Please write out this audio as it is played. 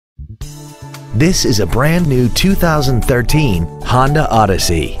This is a brand new 2013 Honda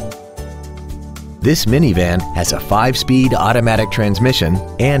Odyssey. This minivan has a 5-speed automatic transmission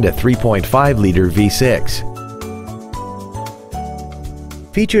and a 3.5-liter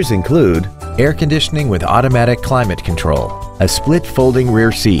V6. Features include air conditioning with automatic climate control, a split folding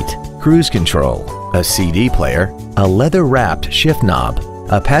rear seat, cruise control, a CD player, a leather-wrapped shift knob,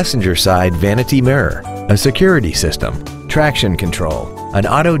 a passenger side vanity mirror, a security system, traction control, an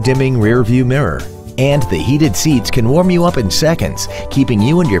auto-dimming rear-view mirror, and the heated seats can warm you up in seconds, keeping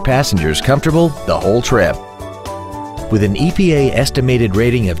you and your passengers comfortable the whole trip. With an EPA estimated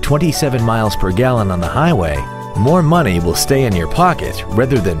rating of 27 miles per gallon on the highway, more money will stay in your pocket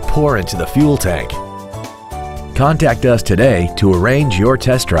rather than pour into the fuel tank. Contact us today to arrange your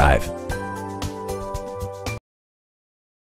test drive.